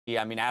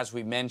I mean, as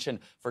we mentioned,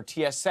 for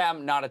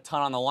TSM, not a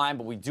ton on the line,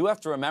 but we do have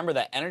to remember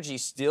that NRG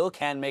still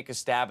can make a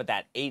stab at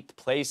that 8th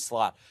place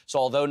slot. So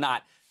although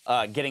not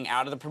getting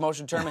out of the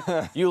promotion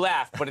tournament, you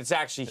laugh, but it's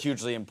actually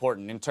hugely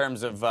important in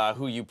terms of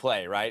who you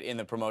play, right, in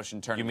the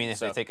promotion tournament. You mean if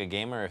they take a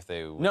game or if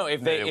they win? No,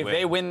 if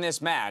they win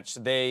this match,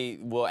 they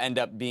will end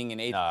up being in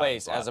 8th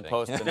place as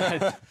opposed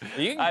to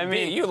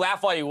you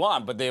laugh all you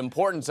want, but the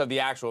importance of the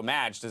actual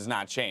match does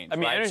not change. I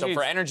mean, right? So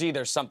for NRG,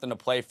 there's something to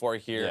play for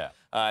here.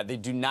 Yeah. They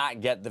do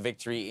not get the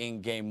victory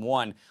in game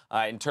 1.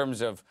 In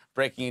terms of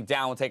breaking it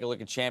down, we'll take a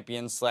look at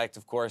champions select.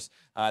 Of course,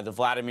 the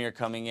Vladimir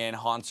coming in,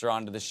 Hauntzer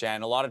onto the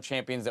Shen. A lot of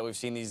champions that we've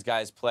seen these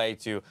guys play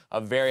to a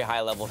very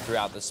high level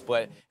throughout the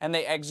split, and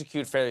they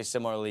execute fairly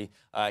similarly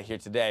here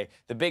today.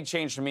 The big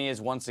change for me is,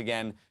 once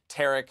again,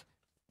 taric,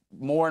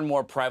 more and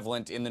more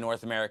prevalent in the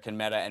North American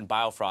meta, and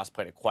Biofrost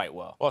played it quite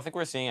well. Well, I think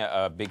we're seeing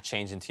a big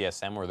change in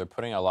TSM where they're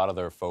putting a lot of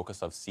their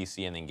focus of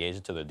CC and engage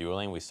into the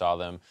dueling. We saw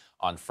them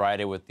on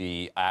Friday with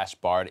the Ashe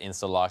Bard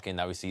insta-lock-in.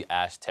 Now we see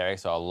Ashe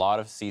Taric, so a lot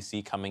of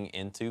CC coming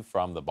into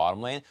from the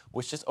bottom lane,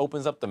 which just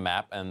opens up the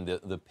map and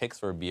the picks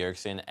for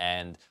Bjergsen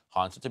and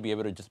Hauntzer to be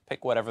able to just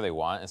pick whatever they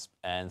want,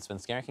 and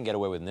Svenskeren can get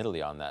away with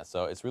nidalee on that.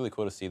 So it's really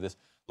cool to see this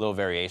little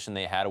variation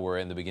they had, where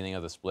in the beginning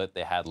of the split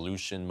they had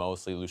Lucian,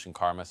 mostly Lucian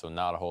Karma, so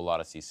not a whole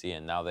lot of CC,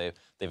 and now they've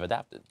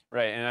adapted.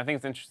 Right, and I think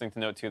it's interesting to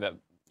note too that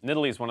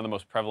nidalee is one of the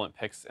most prevalent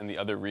picks in the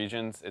other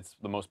regions. It's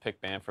the most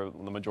picked ban for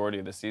the majority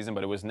of the season,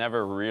 but it was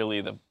never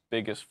really the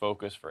biggest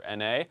focus for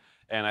NA.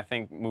 And I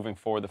think moving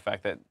forward, the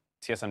fact that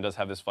TSM does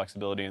have this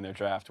flexibility in their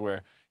draft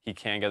where he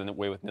can get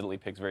away with nidalee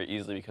picks very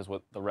easily because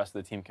what the rest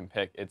of the team can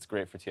pick, it's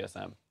great for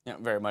TSM. Yeah,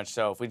 very much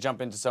so. If we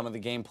jump into some of the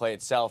gameplay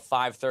itself,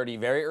 5:30,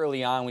 very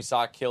early on, we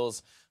saw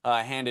kills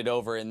handed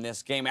over in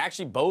this game.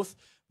 Actually, both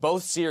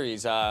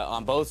series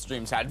on both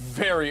streams had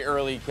very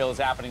early kills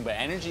happening, but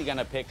NRG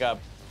gonna pick up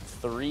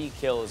 3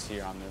 kills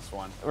here on this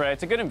one. Right,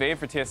 it's a good invade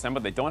for TSM,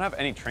 but they don't have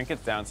any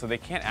trinkets down, so they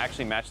can't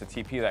actually match the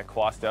TP that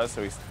Quas does.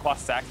 So Quas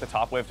sacks the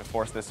top wave to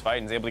force this fight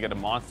and is able to get a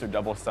monster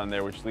double stun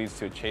there, which leads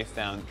to a chase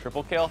down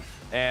triple kill.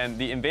 And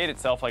the invade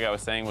itself, like I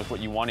was saying, was what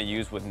you want to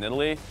use with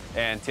nidalee.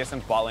 And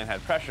TSM's bot lane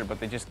had pressure, but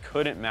they just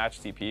couldn't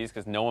match TPs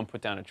because no one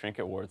put down a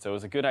trinket ward. So it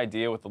was a good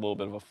idea with a little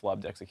bit of a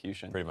flubbed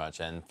execution. Pretty much,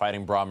 and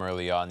fighting braum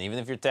early on, even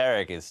if you're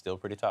taric, is still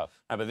pretty tough.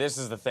 But this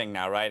is the thing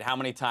now, right? How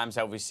many times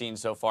have we seen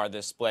so far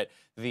this split?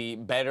 The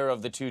better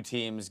of the two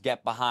teams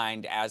get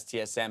behind, as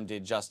TSM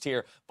did just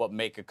here, but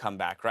make a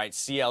comeback, right?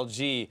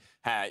 CLG,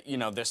 you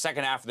know, their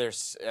second half of their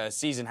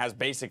season has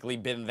basically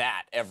been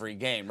that every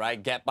game,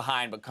 right? Get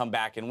behind, but come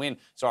back and win.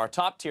 So our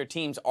top tier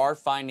teams are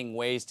finding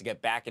ways to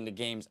get back into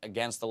games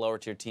against the lower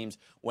tier teams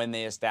when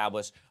they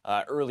establish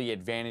early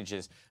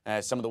advantages.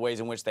 Some of the ways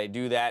in which they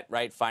do that,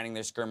 right? Finding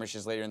their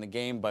skirmishes later in the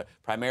game, but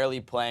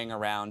primarily playing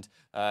around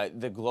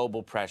the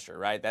global pressure,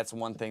 right? That's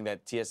one thing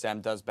that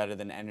TSM does better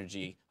than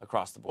NRG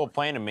across the board. Well,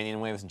 playing a minion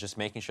waves and just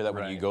making sure that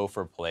when you go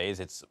for plays,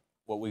 it's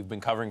what we've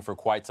been covering for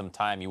quite some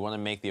time. You want to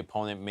make the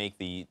opponent make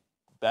the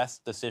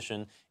best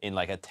decision in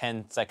like a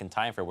 10-second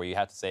time frame where you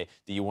have to say,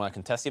 do you want to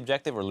contest the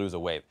objective or lose a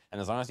wave?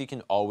 And as long as you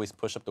can always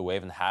push up the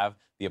wave and have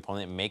the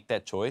opponent make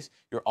that choice,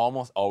 you're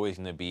almost always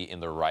going to be in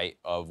the right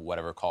of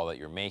whatever call that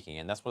you're making.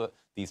 And that's what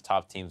these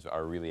top teams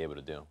are really able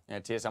to do. Yeah,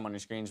 TSM on your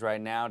screens right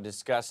now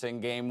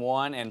discussing game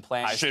 1 and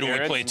playing. Should we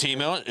play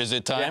team out? Is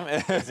it time?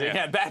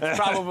 Yeah, that's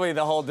probably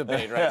the whole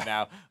debate right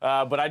now.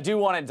 But I do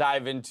want to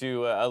dive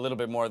into a little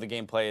bit more of the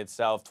gameplay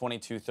itself.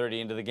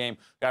 22-30 into the game.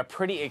 Got a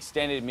pretty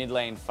extended mid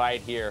lane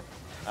fight here.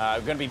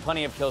 Going to be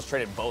plenty of kills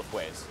traded both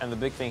ways. And the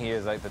big thing here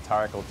is like the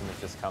taric ultimate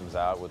just comes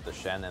out with the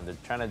Shen, and they're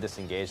trying to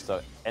disengage,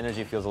 so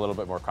NRG feels a little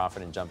bit more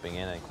confident jumping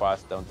in, and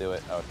Quas, don't do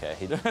it. Okay.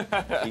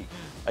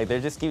 Like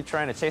they just keep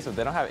trying to chase him.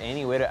 They don't have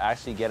any way to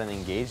actually get an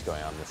engage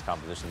going on this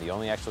composition. The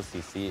only actual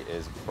CC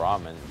is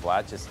braum, and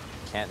Vlad just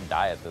can't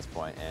die at this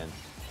point. And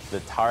the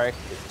taric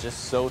is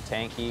just so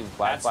tanky.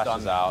 Vlad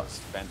flashes out.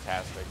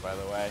 Fantastic, by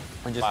the way.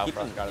 And just you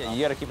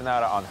got to keep an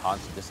eye on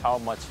Hauntzer, just how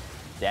much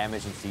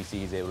damage and CC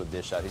he's able to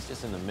dish out. He's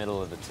just in the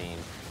middle of the team,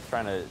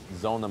 trying to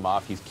zone them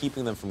off. He's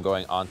keeping them from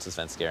going on to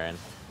Svenskeren.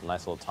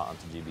 Nice little taunt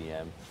to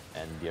GBM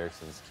and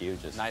Bjergsen's Q.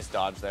 Just nice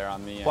dodge there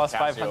on the plus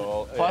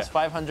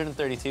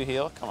 532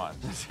 heal. Come on.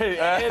 It's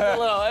a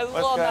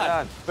little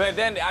nuts. But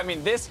then, I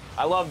mean,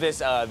 I love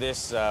this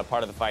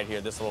part of the fight here.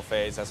 This little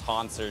phase as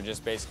Hauntzer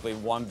just basically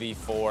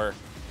 1v4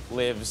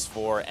 lives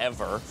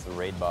forever. It's the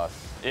raid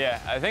boss. Yeah,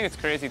 I think it's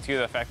crazy too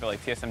the fact that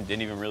like TSM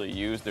didn't even really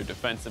use their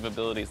defensive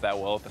abilities that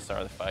well at the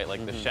start of the fight.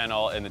 Like the Shen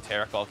ult and the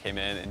taric ult came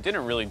in and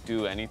didn't really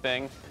do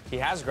anything. He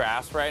has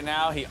grasp right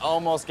now. He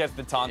almost gets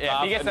the taunt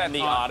off, he gets that the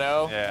taunt.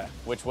 auto,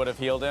 which would have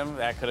healed him.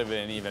 That could have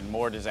been even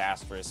more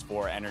disastrous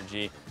for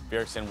NRG.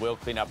 Bjergsen will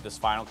clean up this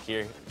final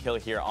kill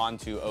here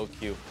onto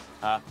OQ.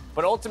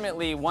 But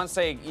ultimately, once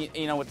they,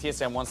 you know, with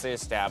TSM, once they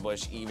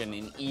establish even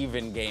an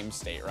even game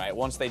state, right?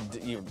 Once they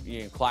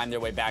climb their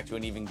way back to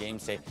an even game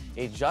state,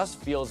 it just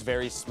feels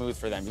very smooth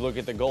for them. You look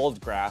at the gold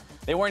graph,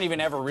 they weren't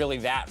even ever really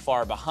that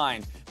far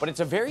behind, but it's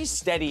a very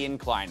steady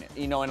incline.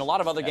 You know, in a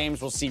lot of other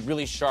games, we'll see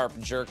really sharp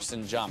jerks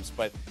and jumps,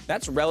 but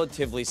that's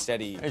relatively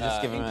steady. You're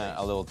just giving them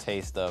a little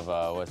taste of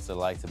what's it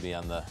like to be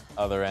on the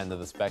other end of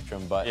the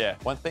spectrum. But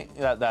one thing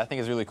that I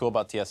think is really cool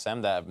about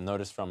TSM that I've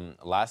noticed from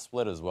last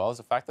split as well is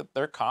the fact that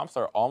their comps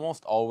are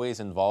almost always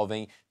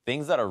involving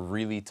things that are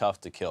really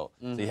tough to kill.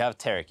 So you have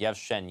Taric, you have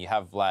Shen, you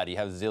have Vlad, you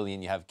have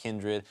Zillion, you have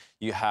Kindred,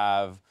 you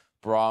have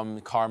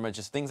Braum, Karma,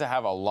 just things that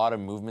have a lot of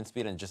movement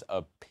speed and just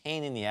a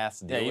pain in the ass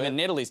to deal with. Even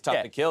Nidalee's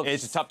tough to kill,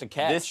 it's tough to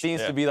catch. This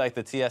seems to be like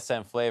the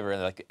TSM flavor,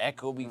 and like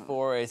Echo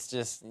before, it's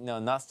just, you know,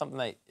 not something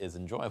that is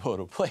enjoyable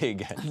to play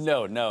against.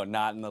 No,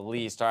 not in the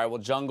least. All right, well,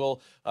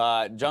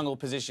 jungle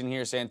position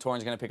here,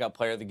 Santorin's going to pick up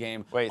player of the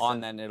game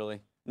on that Nidalee.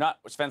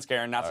 Not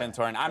Svenskeren, not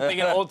Santorin. I'm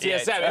thinking old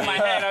TSM. In my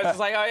head, I was just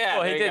like, oh, yeah.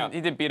 Well,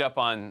 he did beat up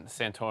on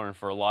Santorin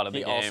for a lot of the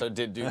game. He also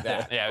did do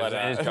that. Yeah, it was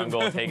in his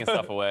jungle, taking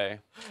stuff away.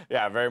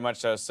 Yeah, very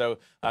much so. So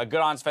good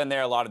on Sven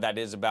there. A lot of that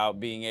is about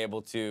being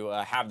able to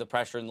have the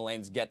pressure in the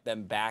lanes, get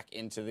them back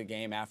into the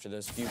game after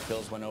those few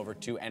kills went over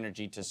to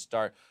NRG to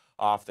start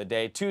off the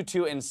day.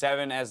 2-2 and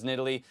 7 as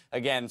Nidalee.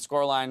 Again,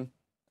 scoreline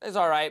is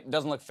all right.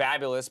 Doesn't look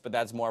fabulous, but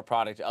that's more a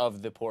product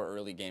of the poor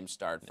early game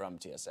start from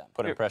TSM.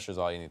 Putting pressure is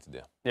all you need to do.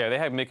 Yeah, they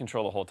had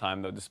mid-control the whole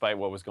time, though, despite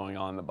what was going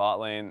on in the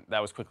bot lane. That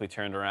was quickly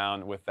turned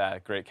around with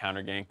that great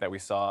counter gank that we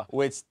saw.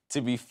 Which,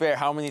 to be fair,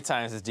 how many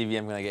times is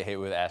DVM going to get hit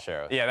with Ashe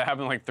arrows? Yeah, that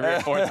happened like 3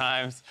 or 4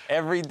 times.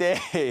 Every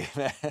day,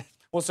 man.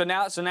 Well, so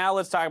now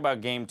let's talk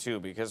about game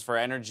 2, because for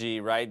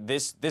NRG, right,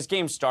 this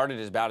game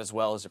started about as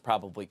well as it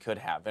probably could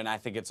have, and I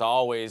think it's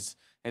always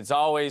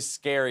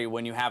scary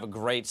when you have a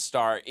great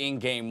start in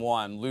game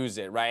 1, lose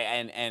it, right,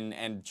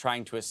 and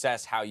trying to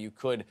assess how you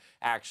could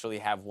actually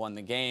have won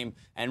the game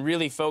and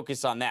really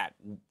focus on that,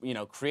 you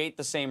know, create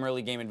the same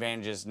early game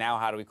advantages. Now,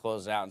 how do we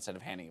close it out instead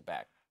of handing it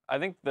back? I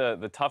think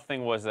the tough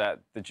thing was that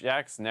the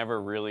Jax never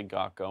really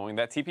got going.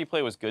 That TP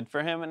play was good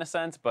for him in a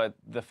sense, but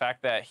the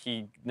fact that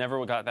he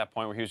never got to that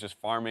point where he was just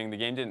farming, the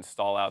game didn't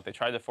stall out. They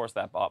tried to force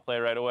that bot play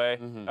right away.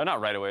 Or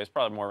not right away, it was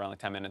probably more around like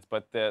 10 minutes,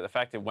 but the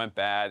fact it went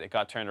bad, it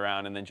got turned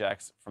around, and then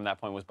Jax from that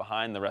point was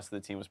behind, the rest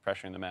of the team was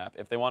pressuring the map.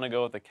 If they want to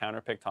go with the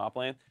counter pick top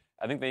lane,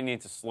 I think they need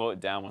to slow it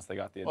down once they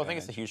got the advantage. Well, I think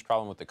it's a huge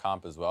problem with the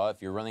comp as well.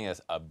 If you're running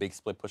a big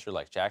split pusher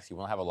like Jax, you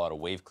won't have a lot of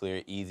wave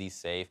clear, easy,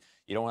 safe.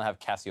 You don't want to have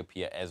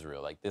Cassiopeia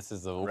Ezreal. Like, this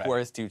is the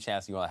worst 2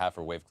 chances you want to have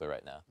for wave clear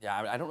right now. Yeah,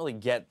 I don't really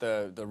get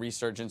the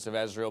resurgence of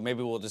Ezreal.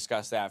 Maybe we'll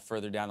discuss that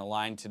further down the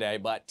line today.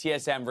 But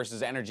TSM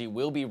versus NRG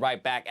will be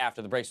right back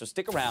after the break, so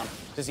stick around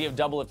to see if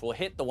Doublelift will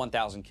hit the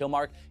 1,000 kill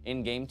mark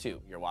in Game 2.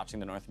 You're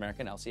watching the North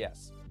American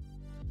LCS.